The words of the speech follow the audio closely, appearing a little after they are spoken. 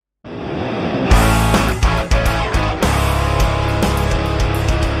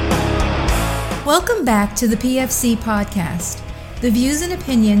Welcome back to the PFC podcast. The views and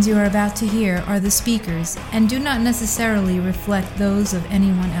opinions you are about to hear are the speakers and do not necessarily reflect those of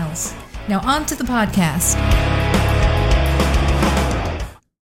anyone else. Now on to the podcast.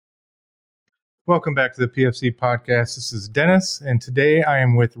 Welcome back to the PFC podcast. This is Dennis, and today I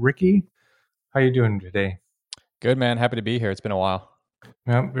am with Ricky. How you doing today? Good, man. Happy to be here. It's been a while.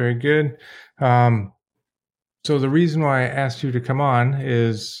 Yeah, very good. So the reason why I asked you to come on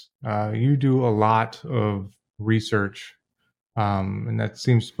is you do a lot of research, and that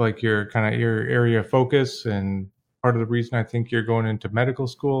seems like your area of focus and part of the reason I think you're going into medical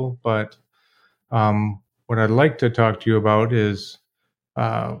school. But what I'd like to talk to you about is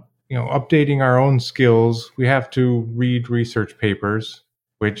updating our own skills. We have to read research papers,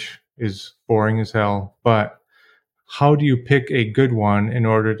 which is boring as hell, but how do you pick a good one in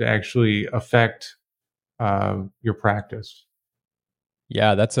order to actually affect your practice?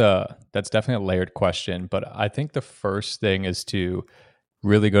 Yeah, that's definitely a layered question, but I think the first thing is to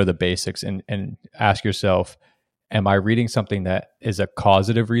really go to the basics and ask yourself, am I reading something that is a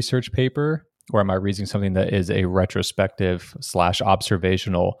causative research paper, or am I reading something that is a retrospective /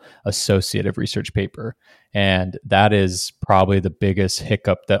 observational associative research paper? And that is probably the biggest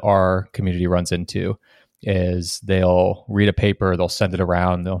hiccup that our community runs into, is they'll read a paper, they'll send it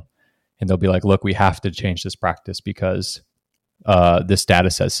around, they'll be like, look, we have to change this practice because this data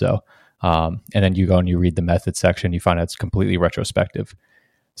says so. And then you go and you read the method section, you find out it's completely retrospective.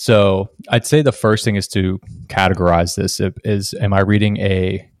 So I'd say the first thing is to categorize this. Am I reading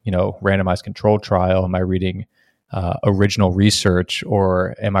a randomized controlled trial? Am I reading original research,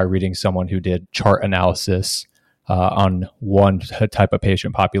 or am I reading someone who did chart analysis on one type of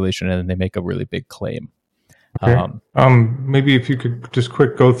patient population and then they make a really big claim? Okay. Maybe if you could just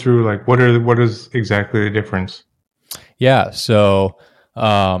quick go through what is exactly the difference? Yeah. So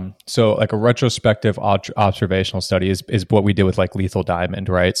like a retrospective observational study is what we did with like Lethal Diamond,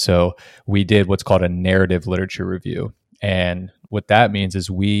 right? So we did what's called a narrative literature review. And what that means is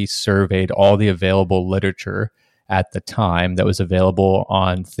we surveyed all the available literature at the time that was available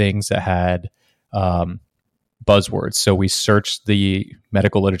on things that had buzzwords. So we searched the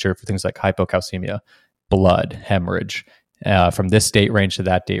medical literature for things like hypocalcemia, blood, hemorrhage, from this date range to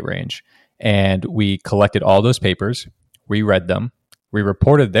that date range. And we collected all those papers, we read them, we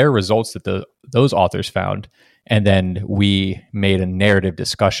reported their results that those authors found, and then we made a narrative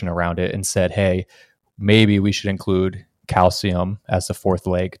discussion around it and said, hey, maybe we should include calcium as the fourth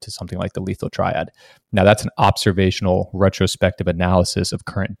leg to something like the lethal triad. Now, that's an observational retrospective analysis of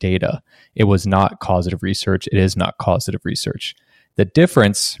current data. It was not causative research. It is not causative research. The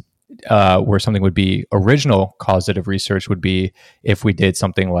difference where something would be original causative research would be if we did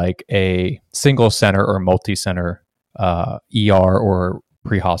something like a single center or multi-center ER or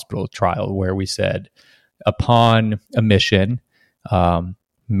pre-hospital trial, where we said upon admission,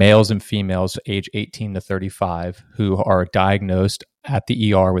 males and females age 18 to 35 who are diagnosed at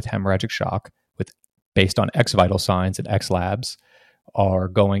the ER with hemorrhagic shock based on X vital signs and X labs are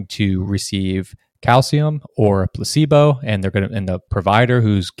going to receive calcium or a placebo, and the provider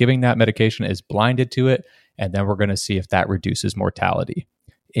who's giving that medication is blinded to it, and then we're going to see if that reduces mortality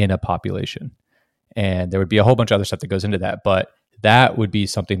in a population. And there would be a whole bunch of other stuff that goes into that, but that would be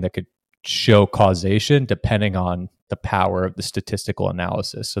something that could show causation depending on the power of the statistical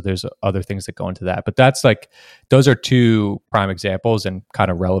analysis. So there's other things that go into that, but those are two prime examples and kind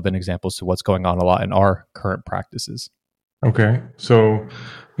of relevant examples to what's going on a lot in our current practices. Okay. So,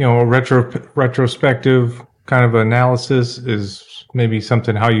 a retrospective kind of analysis is maybe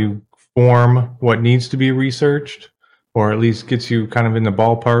something how you form what needs to be researched, or at least gets you kind of in the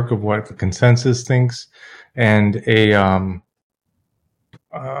ballpark of what the consensus thinks. And a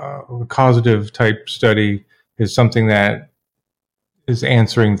causative type study is something that is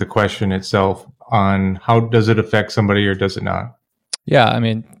answering the question itself on how does it affect somebody or does it not? Yeah. I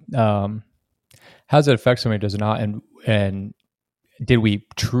mean, how does it affect somebody or does it not? And did we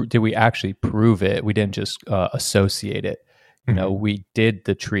actually prove it? We didn't just associate it. We did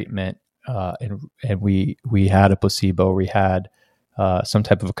the treatment and we had a placebo. We had some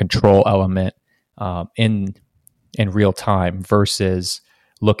type of a control element in real time versus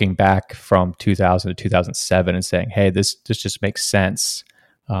looking back from 2000 to 2007 and saying, hey, this just makes sense.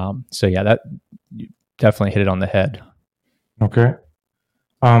 So yeah, that you definitely hit it on the head. Okay.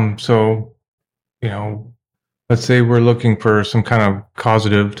 So, let's say we're looking for some kind of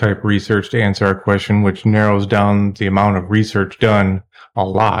causative type research to answer our question, which narrows down the amount of research done a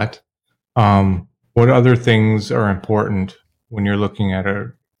lot. What other things are important when you're looking at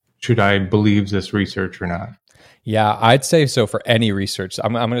a should I believe this research or not? Yeah, I'd say so for any research.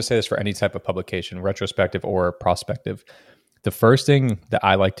 I'm going to say this for any type of publication, retrospective or prospective. The first thing that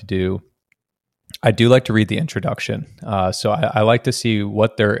I like to do, I do like to read the introduction. So I like to see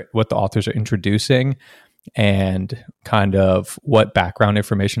what the authors are introducing and kind of what background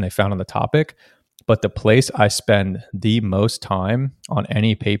information they found on the topic. But the place I spend the most time on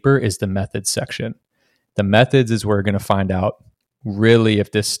any paper is the methods section. The methods is where we're going to find out really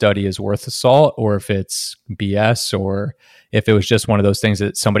if this study is worth the salt or if it's BS or if it was just one of those things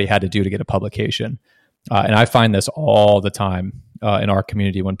that somebody had to do to get a publication. And I find this all the time in our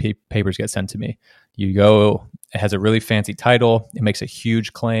community when papers get sent to me. You go, it has a really fancy title, it makes a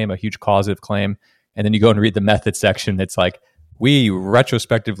huge claim, a huge causative claim, and then you go and read the methods section. It's like, we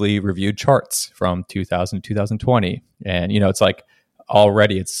retrospectively reviewed charts from 2000 to 2020. And, it's like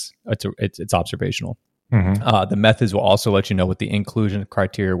already it's observational. Mm-hmm. The methods will also let you know what the inclusion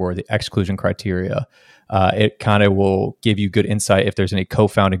criteria were, the exclusion criteria. It kind of will give you good insight if there's any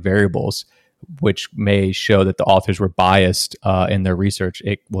co-founding variables, which may show that the authors were biased in their research.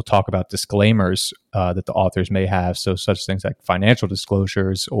 It will talk about disclaimers that the authors may have. So such things like financial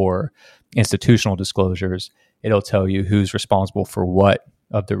disclosures or institutional disclosures. It'll tell you who's responsible for what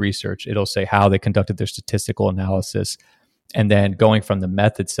of the research. It'll say how they conducted their statistical analysis. And then going from the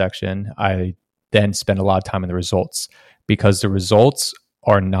methods section, I then spend a lot of time in the results because the results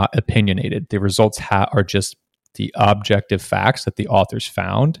are not opinionated. The results are just the objective facts that the authors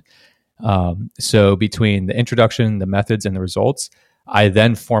found. So between the introduction, the methods, and the results, I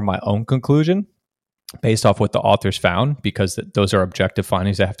then form my own conclusion based off what the authors found because those are objective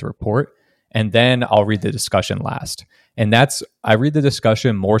findings I have to report. And then I'll read the discussion last. And I read the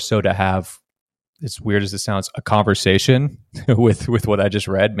discussion more so to have, as weird as it sounds, a conversation with what I just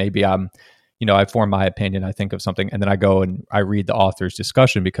read. Maybe I form my opinion, I think of something, and then I go and I read the author's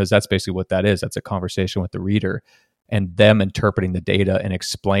discussion because that's basically what that is. That's a conversation with the reader and them interpreting the data and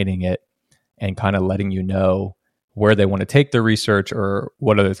explaining it and kind of letting you know where they want to take their research or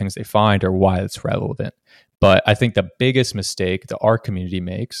what other things they find or why it's relevant. But I think the biggest mistake that our community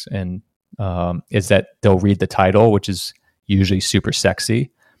makes is that they'll read the title, which is usually super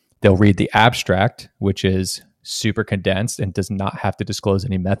sexy. They'll read the abstract, which is super condensed and does not have to disclose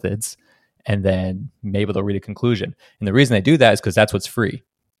any methods. And then maybe they'll read a conclusion. And the reason they do that is because that's what's free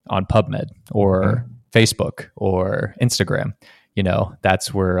on PubMed or Facebook or Instagram.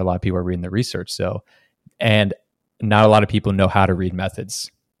 That's where a lot of people are reading the research. So, and not a lot of people know how to read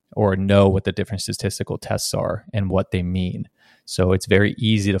methods or know what the different statistical tests are and what they mean. So it's very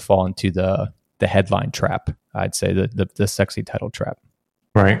easy to fall into the headline trap. I'd say the sexy title trap.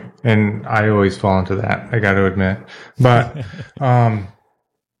 Right. And I always fall into that, I got to admit. But,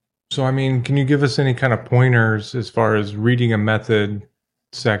 so, can you give us any kind of pointers as far as reading a method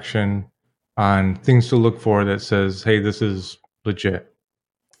section on things to look for that says, hey, this is legit?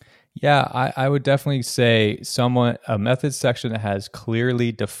 Yeah, I would definitely say a method section that has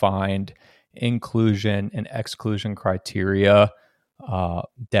clearly defined inclusion and exclusion criteria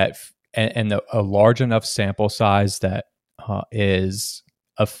and a large enough sample size that is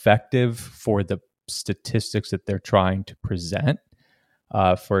effective for the statistics that they're trying to present.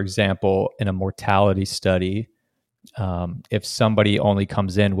 For example, in a mortality study, if somebody only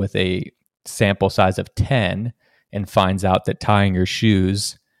comes in with a sample size of 10 and finds out that tying your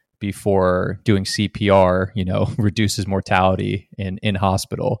shoes before doing CPR, reduces mortality in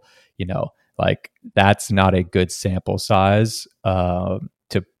hospital, that's not a good sample size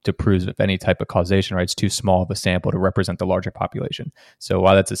to prove of any type of causation, right? It's too small of a sample to represent the larger population. So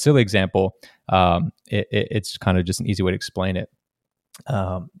while that's a silly example, it's kind of just an easy way to explain it.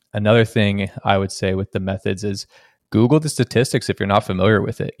 Another thing I would say with the methods is Google the statistics if you're not familiar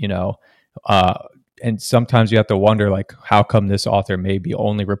with it, and sometimes you have to wonder, how come this author may be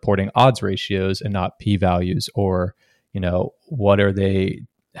only reporting odds ratios and not p-values, or,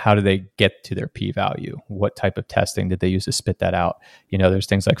 how do they get to their p-value? What type of testing did they use to spit that out? There's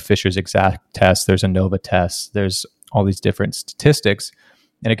things like Fisher's exact test, there's ANOVA tests, there's all these different statistics,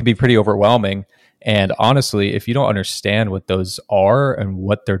 and it can be pretty overwhelming. And honestly, if you don't understand what those are and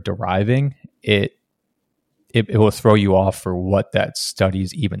what they're deriving, it will throw you off for what that study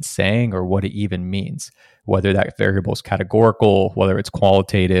is even saying or what it even means, whether that variable is categorical, whether it's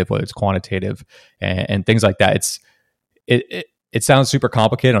qualitative, whether it's quantitative, and things like that. It sounds super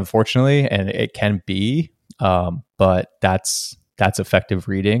complicated, unfortunately, and it can be, but that's effective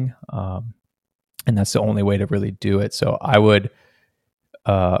reading, and that's the only way to really do it. So I would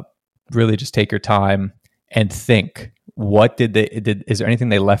really just take your time and think, is there anything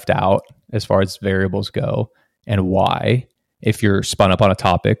they left out as far as variables go, and why? if you're spun up on a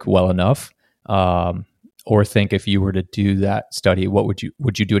topic well enough, or think if you were to do that study, what would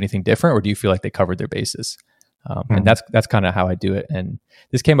you do anything different, or do you feel like they covered their bases? And that's kind of how I do it. And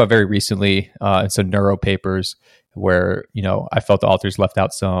this came up very recently in some neuro papers where, I felt the authors left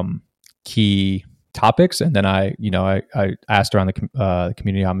out some key topics. And then I asked around the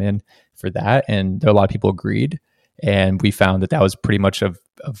community I'm in for that. And there a lot of people agreed. And we found that was pretty much a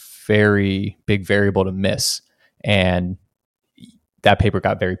very big variable to miss. And that paper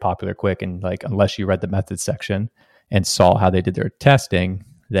got very popular quick. And like, unless you read the methods section and saw how they did their testing,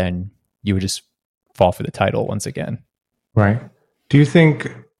 then you would just fall for the title once again. Right. Do you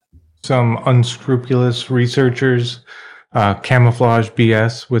think some unscrupulous researchers camouflage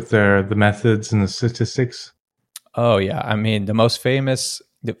BS with the methods and the statistics? Oh yeah. I mean, the most famous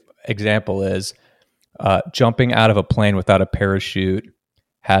example is jumping out of a plane without a parachute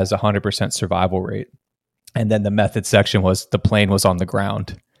has 100% survival rate. And then the method section was the plane was on the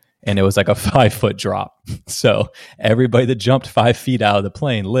ground and it was like a 5-foot drop. So everybody that jumped 5 feet out of the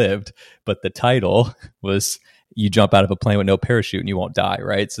plane lived, but the title was you jump out of a plane with no parachute and you won't die,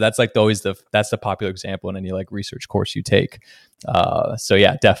 right? So that's like that's the popular example in any like research course you take. So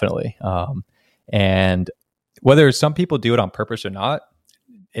yeah, definitely. And whether some people do it on purpose or not,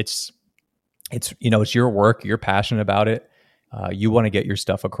 it's your work, you're passionate about it. You want to get your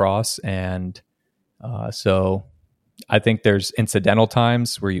stuff across. And so I think there's incidental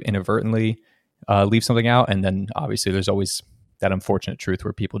times where you inadvertently leave something out. And then obviously there's always that unfortunate truth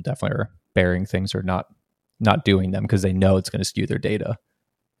where people definitely are burying things or not doing them because they know it's going to skew their data.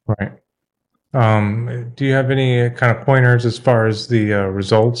 Right. Do you have any kind of pointers as far as the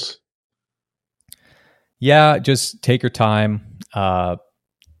results? Yeah, just take your time.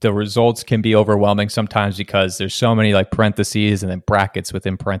 The results can be overwhelming sometimes because there's so many like parentheses and then brackets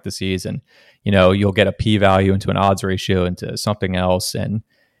within parentheses, and you'll get a p-value into an odds ratio into something else, and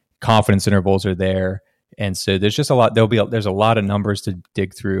confidence intervals are there, and so there's just a lot. There's a lot of numbers to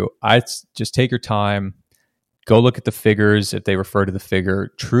dig through. I just take your time, go look at the figures if they refer to the figure,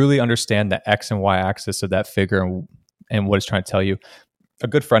 truly understand the x and y axis of that figure and what it's trying to tell you. A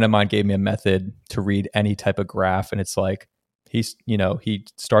good friend of mine gave me a method to read any type of graph, and it's like he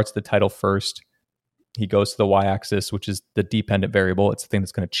starts the title first. He goes to the y-axis, which is the dependent variable. It's the thing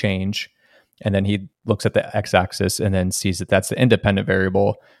that's going to change. And then he looks at the x-axis and then sees that that's the independent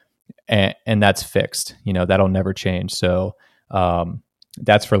variable, and that's fixed. That'll never change. So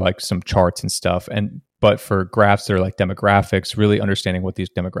that's for like some charts and stuff. But for graphs that are like demographics, really understanding what these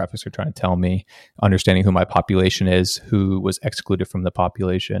demographics are trying to tell me, understanding who my population is, who was excluded from the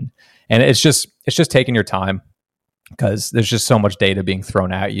population. And it's just taking your time, because there's just so much data being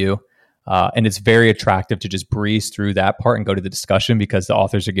thrown at you. And it's very attractive to just breeze through that part and go to the discussion because the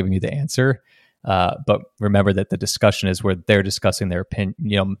authors are giving you the answer. But remember that the discussion is where they're discussing their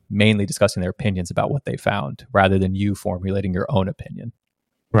opinion, mainly discussing their opinions about what they found rather than you formulating your own opinion.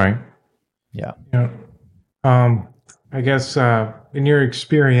 Right. Yeah. I guess in your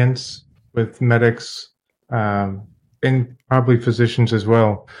experience with medics and probably physicians as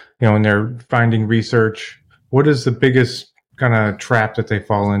well, when they're finding research, what is the biggest kind of trap that they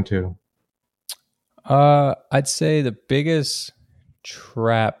fall into? I'd say the biggest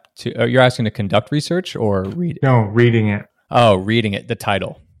trap you're asking to conduct research or read it? No, reading it. Oh, reading it. The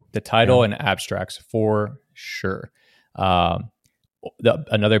title yeah. And abstracts for sure.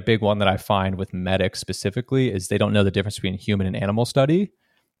 Another big one that I find with medics specifically is they don't know the difference between human and animal study,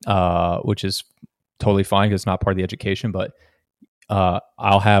 which is totally fine because it's not part of the education. But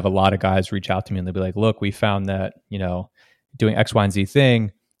I'll have a lot of guys reach out to me and they'll be like, look, we found that, doing X, Y, and Z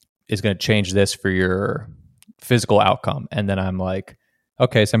thing is going to change this for your physical outcome. And then I'm like,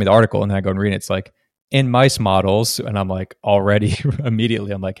 okay, send me the article. And then I go and read it. It's like in mice models. And I'm like, already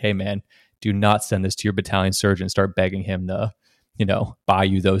immediately, I'm like, hey man, do not send this to your battalion surgeon. Start begging him to, buy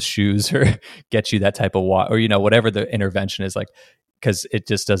you those shoes or get you that type of watch or, whatever the intervention is like, because it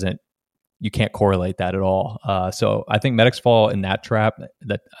just doesn't, you can't correlate that at all. So I think medics fall in that trap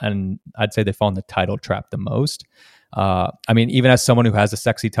and I'd say they fall in the title trap the most. Even as someone who has a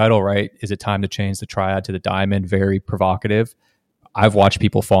sexy title, right? Is it time to change the triad to the diamond? Very provocative. I've watched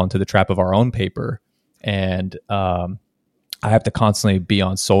people fall into the trap of our own paper, and I have to constantly be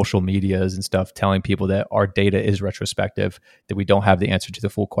on social medias and stuff telling people that our data is retrospective, that we don't have the answer to the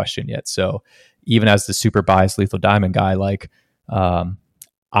full question yet. So even as the super biased lethal diamond guy,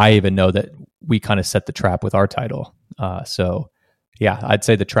 I even know that we kind of set the trap with our title. So yeah, I'd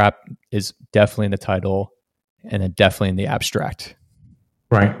say the trap is definitely in the title and then definitely in the abstract.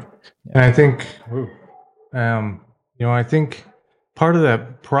 Right. Yeah. And I think, I think part of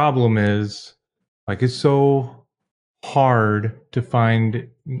that problem is it's so hard to find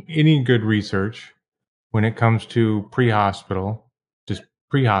any good research when it comes to pre-hospital, just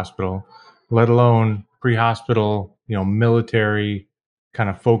pre-hospital, let alone pre-hospital, military kind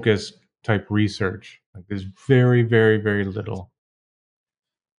of focused type research. Like there's very, very, very little.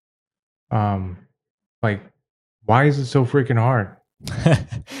 Like, why is it so freaking hard?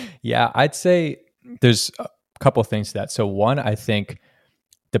 Yeah, I'd say there's a couple of things to that. So one, I think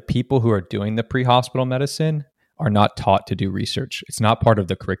the people who are doing the pre-hospital medicine are not taught to do research. It's not part of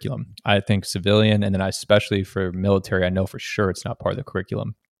the curriculum. I think civilian, and then especially for military, I know for sure it's not part of the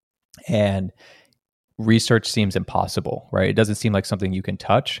curriculum. And research seems impossible, right? It doesn't seem like something you can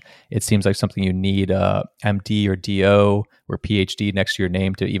touch. It seems like something you need a MD or DO or PhD next to your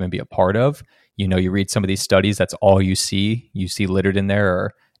name to even be a part of. You read some of these studies, that's all you see littered in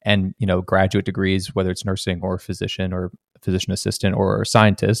there, and graduate degrees, whether it's nursing or physician assistant or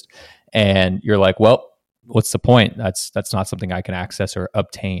scientist. And you're like, well, what's the point? That's not something I can access or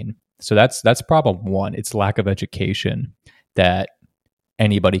obtain. So that's problem one. It's lack of education that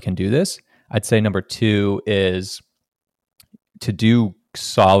anybody can do this. I'd say number two is to do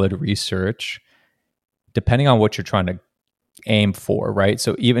solid research, depending on what you're trying to aim for, right?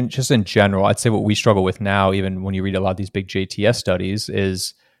 So even just in general, I'd say what we struggle with now, even when you read a lot of these big JTS studies,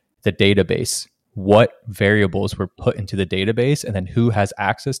 is the database. What variables were put into the database, and then who has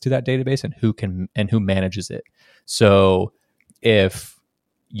access to that database, and who manages it. So if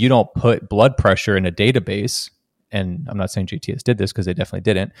you don't put blood pressure in a database, and I'm not saying JTS did this because they definitely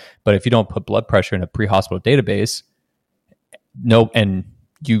didn't, but if you don't put blood pressure in a pre-hospital database, and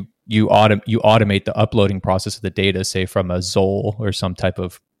you automate the uploading process of the data, say from a Zoll or some type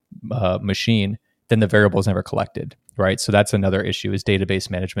of machine, then the variable is never collected, right? So that's another issue, is database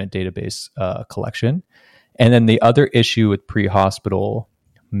management, database collection. And then the other issue with pre-hospital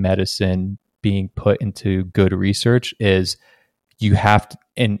medicine being put into good research is you have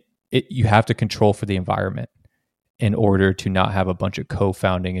to control for the environment in order to not have a bunch of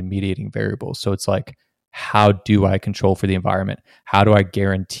co-founding and mediating variables. So it's like, how do I control for the environment? How do I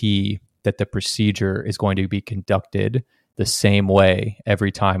guarantee that the procedure is going to be conducted the same way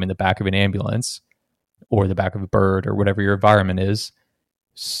every time in the back of an ambulance or the back of a bird or whatever your environment is,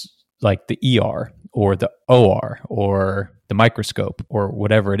 like the ER or the OR or the microscope or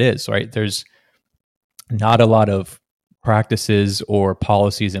whatever it is, right? There's not a lot of practices or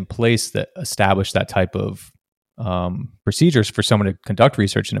policies in place that establish that type of procedures for someone to conduct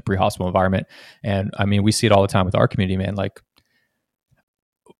research in a pre-hospital environment. And I mean, we see it all the time with our community, man. Like,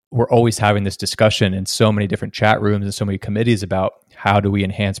 we're always having this discussion in so many different chat rooms and so many committees about how do we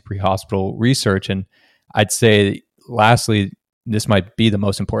enhance pre-hospital research. And I'd say, lastly, this might be the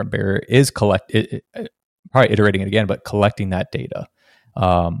most important barrier, is probably iterating it again, but collecting that data.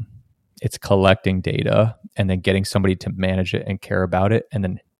 It's collecting data and then getting somebody to manage it and care about it, and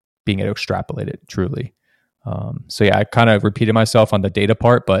then being able to extrapolate it truly. So yeah, I kind of repeated myself on the data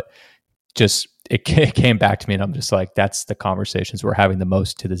part, but just it came back to me, and I'm just like, that's the conversations we're having the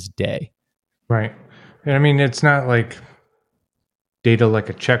most to this day. Right. And I mean, it's not like data like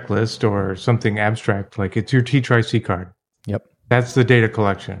a checklist or something abstract. Like, it's your T-Tri-C card. Yep. That's the data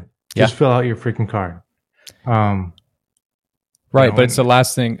collection. Just fill out your freaking card. Right. But it's the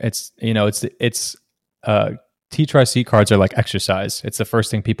last thing. It's T-Tri-C cards are like exercise. It's the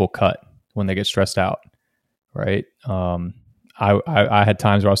first thing people cut when they get stressed out. Right. I had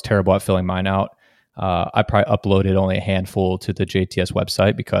times where I was terrible at filling mine out. I probably uploaded only a handful to the JTS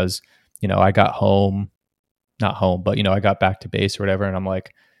website because, I got I got back to base or whatever. And I'm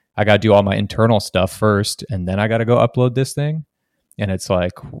like, I got to do all my internal stuff first, and then I got to go upload this thing. And it's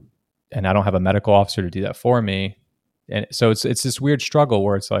like, and I don't have a medical officer to do that for me. And so it's this weird struggle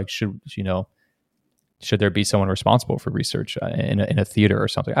where it's like, should there be someone responsible for research in a theater or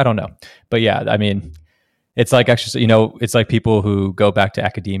something? I don't know. But yeah, I mean, it's like actually, it's like people who go back to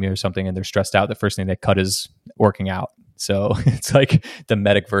academia or something and they're stressed out. The first thing they cut is working out. So it's like the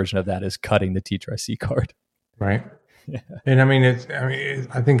medic version of that is cutting the T-Tri-C card. Right. Yeah. And I mean,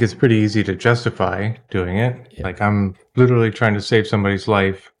 I think it's pretty easy to justify doing it. Yeah. Like, I'm literally trying to save somebody's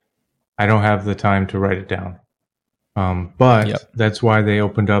life. I don't have the time to write it down. But that's why they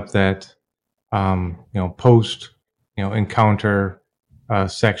opened up that, post, encounter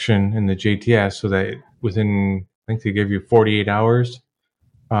section in the JTS, so that within, I think they give you 48 hours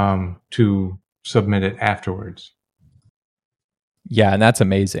to submit it afterwards. Yeah, and that's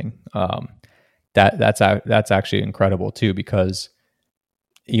amazing. That's actually incredible too, because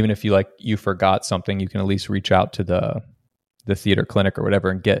even if you forgot something, you can at least reach out to the theater clinic or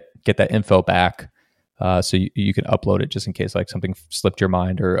whatever and get that info back So you can upload it just in case like something slipped your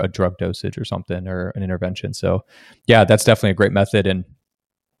mind, or a drug dosage or something, or an intervention. So yeah, that's definitely a great method. And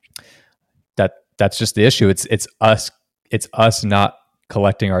that's just the issue. It's us not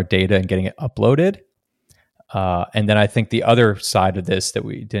collecting our data and getting it uploaded. And then I think the other side of this that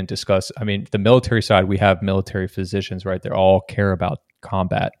we didn't discuss, I mean, the military side, we have military physicians, right? They all care about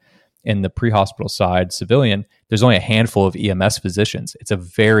combat. In the pre-hospital side, civilian, there's only a handful of EMS physicians. It's a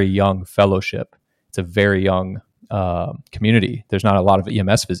very young fellowship. It's a very young community. There's not a lot of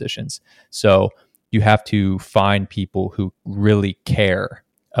EMS physicians. So you have to find people who really care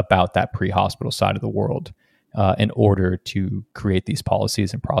about that pre-hospital side of the world in order to create these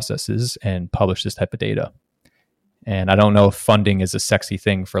policies and processes and publish this type of data. And I don't know if funding is a sexy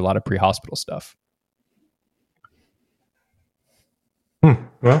thing for a lot of pre-hospital stuff.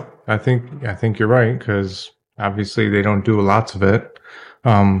 Well, I think you're right, because obviously they don't do lots of it.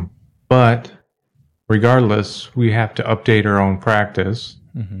 But regardless, we have to update our own practice,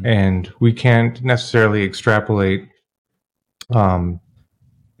 and we can't necessarily extrapolate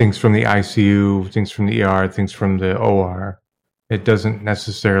things from the ICU, things from the ER, things from the OR. It doesn't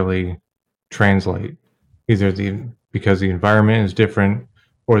necessarily translate, either because the environment is different,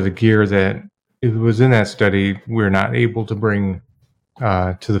 or the gear that it was in that study we're not able to bring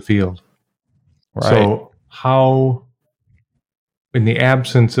to the field. Right. So how, in the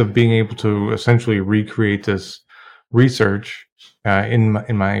absence of being able to essentially recreate this research in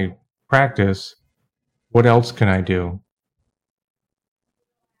my practice, what else can I do?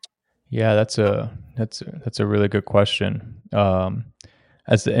 Yeah, that's a really good question.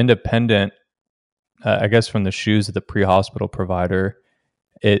 As the independent, I guess from the shoes of the pre-hospital provider,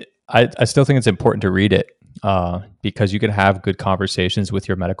 I still think it's important to read it. Because you can have good conversations with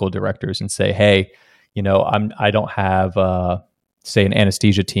your medical directors and say, hey, I don't have, say, an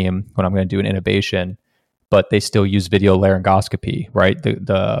anesthesia team when I'm going to do an intubation, but they still use video laryngoscopy, right?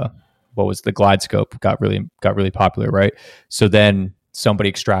 What was the GlideScope got really popular, right? So then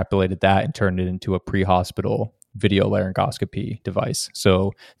somebody extrapolated that and turned it into a pre-hospital video laryngoscopy device.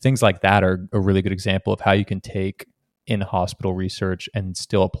 So things like that are a really good example of how you can take in-hospital research and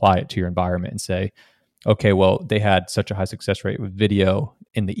still apply it to your environment and say, okay, well, they had such a high success rate with video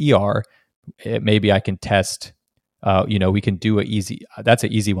in the ER. Maybe I can test, we can do that's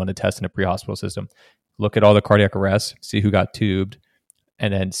an easy one to test in a pre-hospital system. Look at all the cardiac arrests, see who got tubed,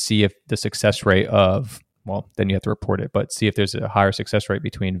 and then see if the success rate then you have to report it, but see if there's a higher success rate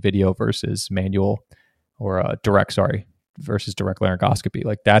between video versus manual, or versus direct laryngoscopy.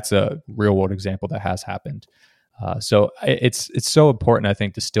 Like, that's a real world example that has happened. So it's so important, I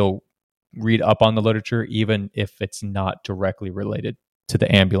think, to still read up on the literature, even if it's not directly related to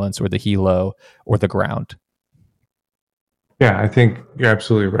the ambulance or the helo or the ground. Yeah, I think you're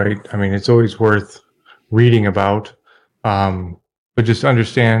absolutely right. I mean, it's always worth reading about, but just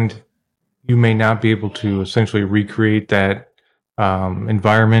understand you may not be able to essentially recreate that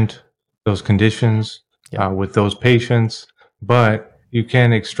environment, those conditions with those patients, but you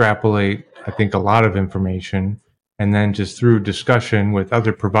can extrapolate, I think, a lot of information. And then just through discussion with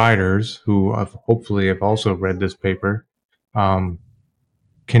other providers who hopefully have also read this paper,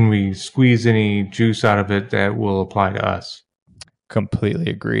 can we squeeze any juice out of it that will apply to us?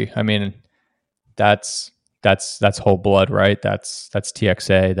 Completely agree. I mean, that's whole blood, right? That's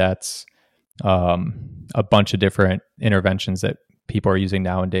TXA. That's a bunch of different interventions that people are using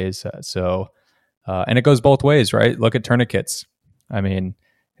nowadays. And it goes both ways, right? Look at tourniquets. I mean,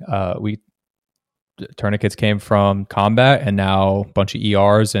 tourniquets came from combat, and now a bunch of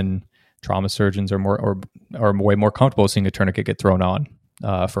ERs and trauma surgeons are way more comfortable seeing a tourniquet get thrown on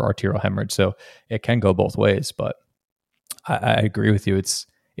for arterial hemorrhage. So it can go both ways, but I agree with you.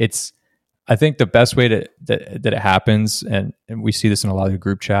 It's I think the best way that it happens, and we see this in a lot of the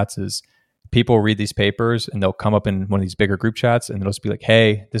group chats, is people read these papers and they'll come up in one of these bigger group chats and they'll just be like,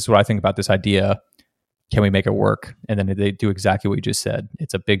 hey, this is what I think about this idea. Can we make it work? And then they do exactly what you just said.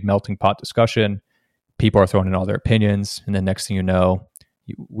 It's a big melting pot discussion. People are throwing in all their opinions. And then next thing you know,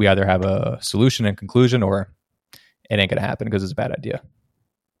 we either have a solution and conclusion, or it ain't going to happen because it's a bad idea.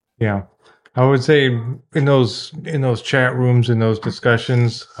 Yeah. I would say in those chat rooms, in those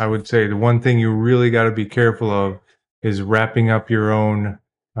discussions, I would say the one thing you really got to be careful of is wrapping up your own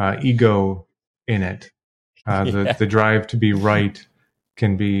ego in it. The drive to be right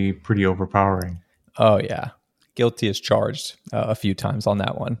can be pretty overpowering. Oh, yeah. Guilty as charged a few times on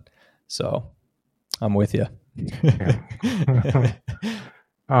that one. So I'm with you.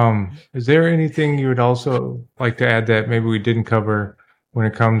 Is there anything you would also like to add that maybe we didn't cover when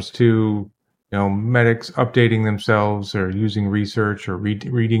it comes to, medics updating themselves or using research or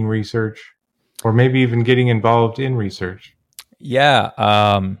reading research? or maybe even getting involved in research? Yeah.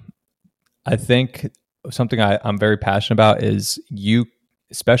 I think something I'm very passionate about is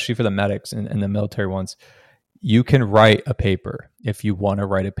especially for the medics and the military ones, you can write a paper if you want to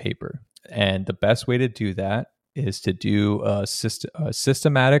write a paper. And the best way to do that is to do a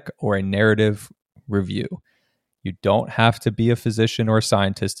systematic or a narrative review. You don't have to be a physician or a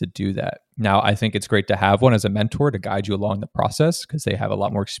scientist to do that. Now, I think it's great to have one as a mentor to guide you along the process because they have a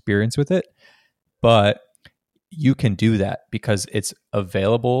lot more experience with it. But you can do that because it's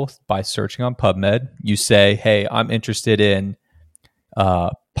available by searching on PubMed. You say, hey, I'm interested in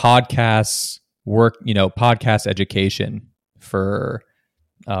podcasts, podcast education for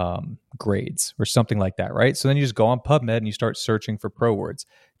grades or something like that, right? So then you just go on PubMed and you start searching for pro words,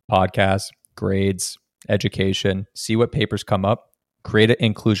 podcasts, grades, education, see what papers come up, create an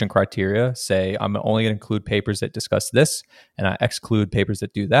inclusion criteria, say I'm only going to include papers that discuss this and I exclude papers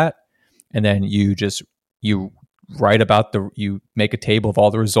that do that. And then you write about you make a table of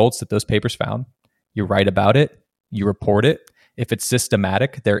all the results that those papers found. You write about it, you report it. If it's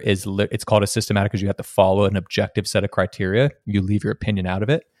systematic, it's called a systematic because you have to follow an objective set of criteria. You leave your opinion out of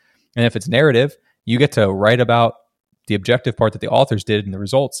it. And if it's narrative, you get to write about the objective part that the authors did in the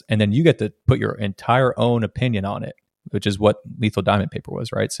results, and then you get to put your entire own opinion on it, which is what Lethal Diamond paper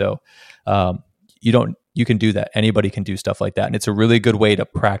was, right? So you can do that. Anybody can do stuff like that. And it's a really good way to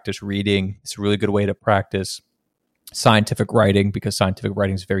practice reading. It's a really good way to practice scientific writing because scientific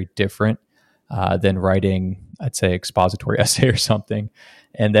writing is very different than writing, I'd say, expository essay or something.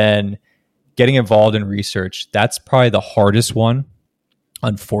 And then getting involved in research, that's probably the hardest one,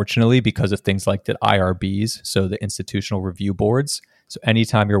 unfortunately, because of things like the IRBs, so the institutional review boards. So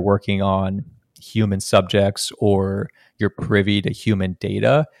anytime you're working on human subjects or you're privy to human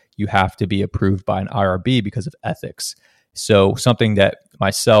data, you have to be approved by an IRB because of ethics. So something that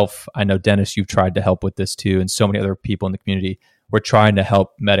myself, I know, Dennis, you've tried to help with this too, and so many other people in the community, we're trying to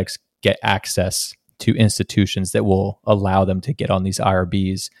help medics get access to institutions that will allow them to get on these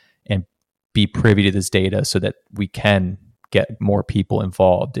IRBs and be privy to this data so that we can get more people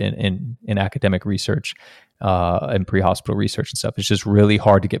involved in academic research and pre-hospital research and stuff. It's just really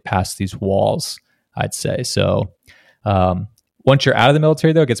hard to get past these walls, I'd say. So once you're out of the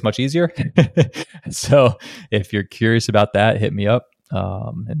military, though, it gets much easier. So if you're curious about that, hit me up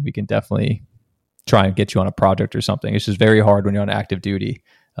and we can definitely try and get you on a project or something. It's just very hard when you're on active duty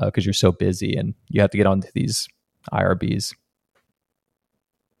because you're so busy and you have to get onto these IRBs.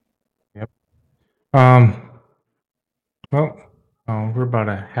 Yep. Well, we're about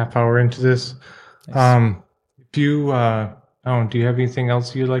a half hour into this. Nice. If you, do you have anything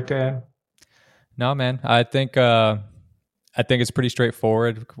else you'd like to add? No, man. I think it's pretty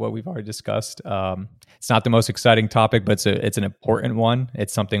straightforward what we've already discussed. It's not the most exciting topic, but it's an important one.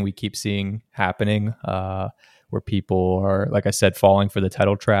 It's something we keep seeing happening where people are, like I said, falling for the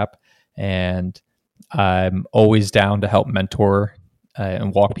title trap. And I'm always down to help mentor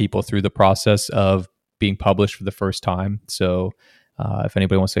and walk people through the process of being published for the first time. So if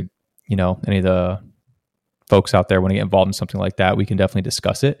anybody wants to, any of the folks out there want to get involved in something like that, we can definitely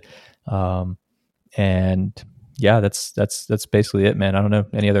discuss it. And yeah, that's basically it, man. I don't know.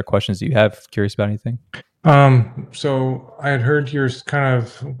 Any other questions that you have? Curious about anything? So I had heard you're kind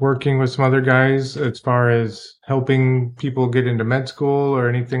of working with some other guys as far as helping people get into med school or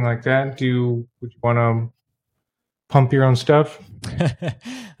anything like that. Would you want to pump your own stuff?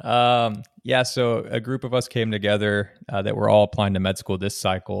 Yeah. So a group of us came together that were all applying to med school this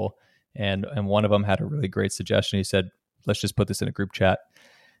cycle. And one of them had a really great suggestion. He said, let's just put this in a group chat.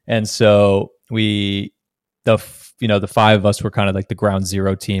 And so the five of us were kind of like the ground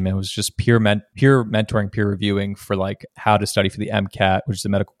zero team. And it was just pure mentoring, peer reviewing for like how to study for the MCAT, which is the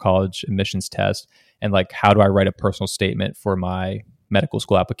medical college admissions test. And like, how do I write a personal statement for my medical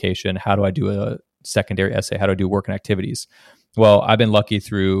school application? How do I do a secondary essay? How do I do work and activities? Well, I've been lucky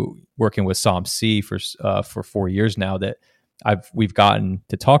through working with SOMC for 4 years now that we've gotten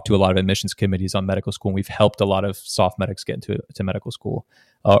to talk to a lot of admissions committees on medical school, and we've helped a lot of soft medics get into medical school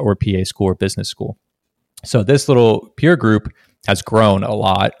or PA school or business school. So this little peer group has grown a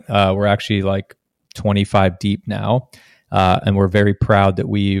lot. We're actually like 25 deep now, and we're very proud that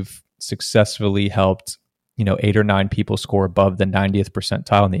we've successfully helped 8 or 9 people score above the 90th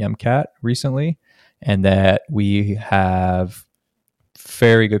percentile in the MCAT recently, and that we have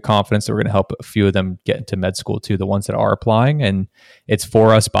very good confidence that we're going to help a few of them get into med school too, the ones that are applying. And it's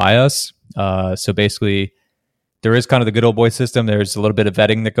for us, by us. So basically, there is kind of the good old boy system. There's a little bit of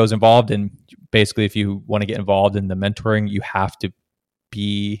vetting that goes involved. And basically, if you want to get involved in the mentoring, you have to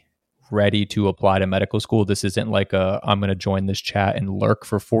be ready to apply to medical school. This isn't like I'm going to join this chat and lurk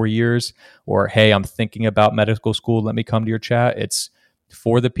for 4 years, or, hey, I'm thinking about medical school, let me come to your chat. It's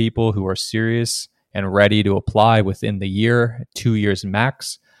for the people who are serious and ready to apply within the year, 2 years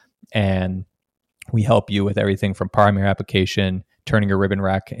max. And we help you with everything from primary application, turning your ribbon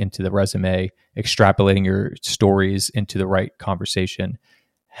rack into the resume, extrapolating your stories into the right conversation,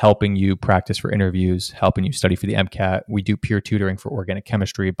 helping you practice for interviews, helping you study for the MCAT. We do peer tutoring for organic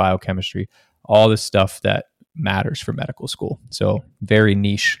chemistry, biochemistry, all the stuff that matters for medical school. So very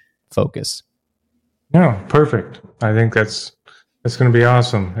niche focus. No, perfect. I think that's going to be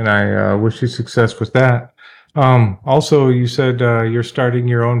awesome. And I wish you success with that. Also, you said you're starting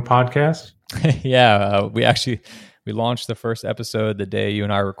your own podcast. Yeah, we launched the first episode the day you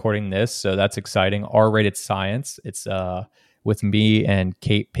and I are recording this. So that's exciting. R-Rated Science. It's with me and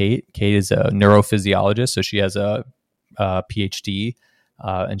Kate Pate. Kate is a neurophysiologist, so she has a PhD,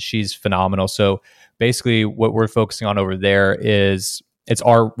 and she's phenomenal. So basically what we're focusing on over there is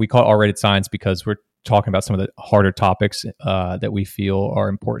we call it R-Rated Science because we're talking about some of the harder topics that we feel are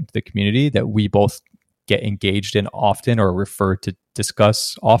important to the community, that we both get engaged in often or refer to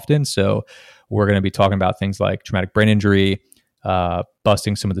discuss often. So we're going to be talking about things like traumatic brain injury,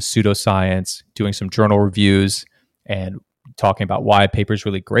 busting some of the pseudoscience, doing some journal reviews, and talking about why a paper is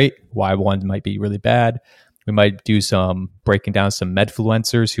really great, why one might be really bad. We might do some breaking down some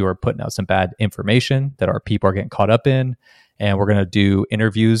medfluencers who are putting out some bad information that our people are getting caught up in. And we're going to do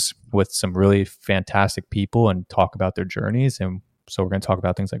interviews with some really fantastic people and talk about their journeys. And so we're going to talk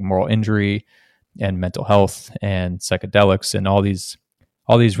about things like moral injury and mental health and psychedelics and all these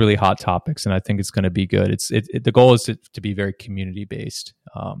really hot topics. And I think it's going to be good. The goal is to be very community based.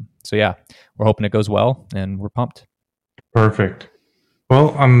 So yeah, we're hoping it goes well and we're pumped. Perfect.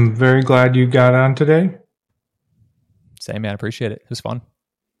 Well, I'm very glad you got on today. Same, man. Appreciate it. It was fun.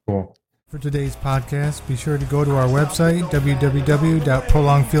 Cool. For today's podcast, be sure to go to our website,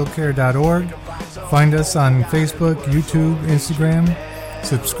 www.prolongfieldcare.org. Find us on Facebook, YouTube, Instagram.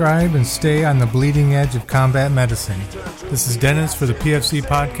 Subscribe and stay on the bleeding edge of combat medicine. This is Dennis for the PFC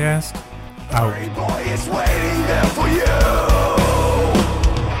Podcast. Out. Boy, it's waiting there for you.